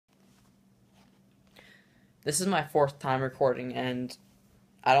This is my fourth time recording, and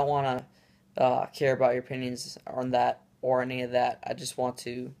I don't want to care about your opinions on that or any of that. I just want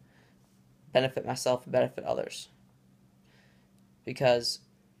to benefit myself and benefit others. Because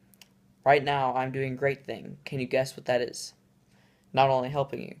right now I'm doing a great thing. Can you guess what that is? Not only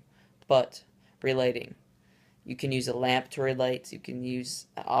helping you, but relating. You can use a lamp to relate. You can use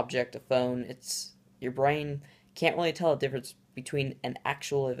an object, a phone. It's your brain can't really tell the difference between an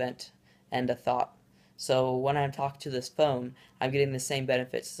actual event and a thought. So when I'm talking to this phone, I'm getting the same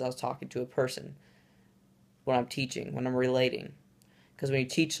benefits as I was talking to a person when I'm teaching, when I'm relating. Because when you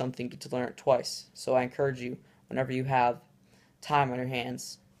teach something, you get to learn it twice. So I encourage you, whenever you have time on your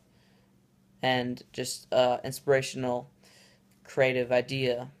hands and just inspirational, creative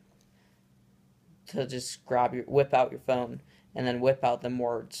idea, to just whip out your phone and then whip out them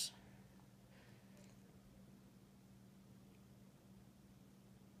words.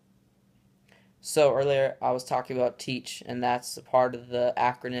 So earlier I was talking about teach, and that's a part of the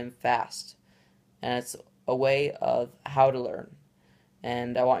acronym FAST, and it's a way of how to learn.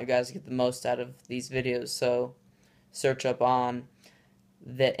 And I want you guys to get the most out of these videos. So search up on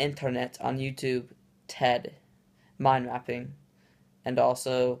the internet on YouTube, TED, mind mapping, and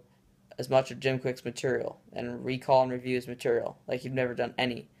also as much of Jim Quick's material, and recall and review his material like you've never done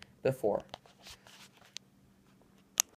any before.